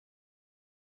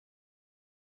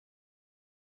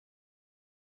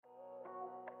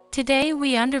Today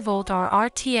we undervolt our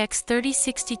RTX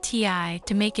 3060 Ti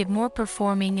to make it more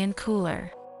performing and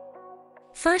cooler.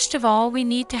 First of all, we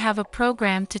need to have a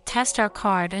program to test our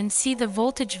card and see the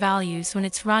voltage values when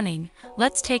it's running.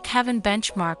 Let's take Heaven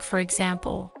Benchmark for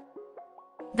example.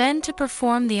 Then to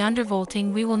perform the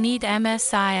undervolting we will need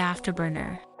MSI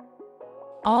Afterburner.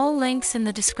 All links in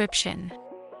the description.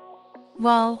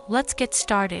 Well, let's get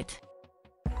started.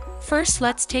 First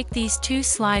let's take these two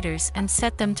sliders and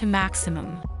set them to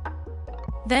maximum.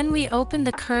 Then we open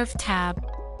the curve tab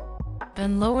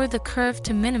and lower the curve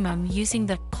to minimum using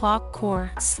the clock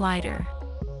core slider.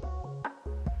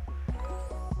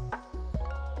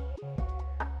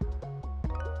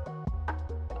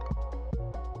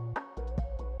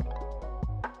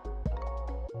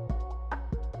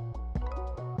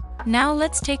 Now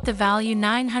let's take the value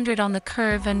 900 on the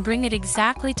curve and bring it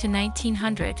exactly to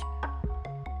 1900.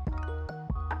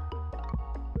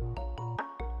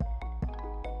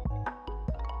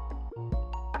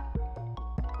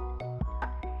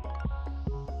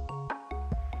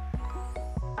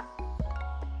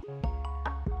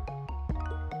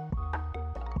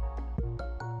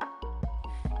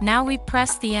 Now we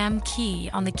press the M key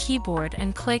on the keyboard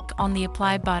and click on the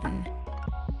Apply button.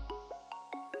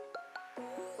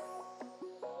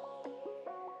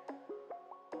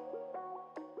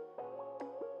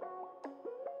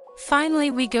 Finally,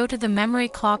 we go to the memory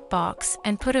clock box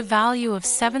and put a value of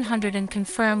 700 and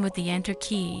confirm with the Enter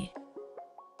key.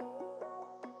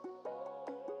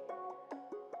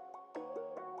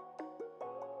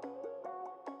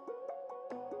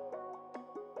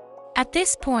 At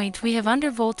this point we have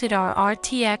undervolted our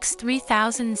RTX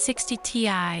 3060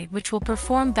 Ti, which will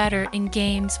perform better in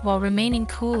games while remaining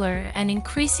cooler and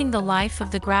increasing the life of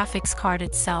the graphics card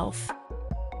itself.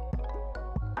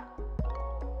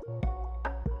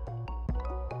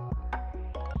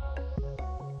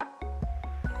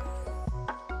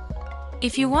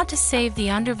 If you want to save the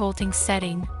undervolting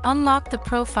setting, unlock the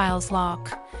Profiles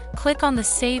lock. Click on the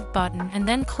Save button and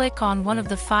then click on one of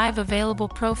the 5 available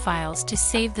profiles to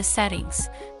save the settings,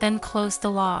 then close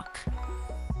the lock.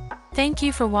 Thank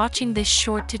you for watching this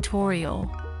short tutorial.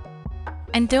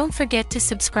 And don't forget to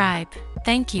subscribe.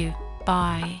 Thank you.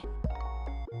 Bye.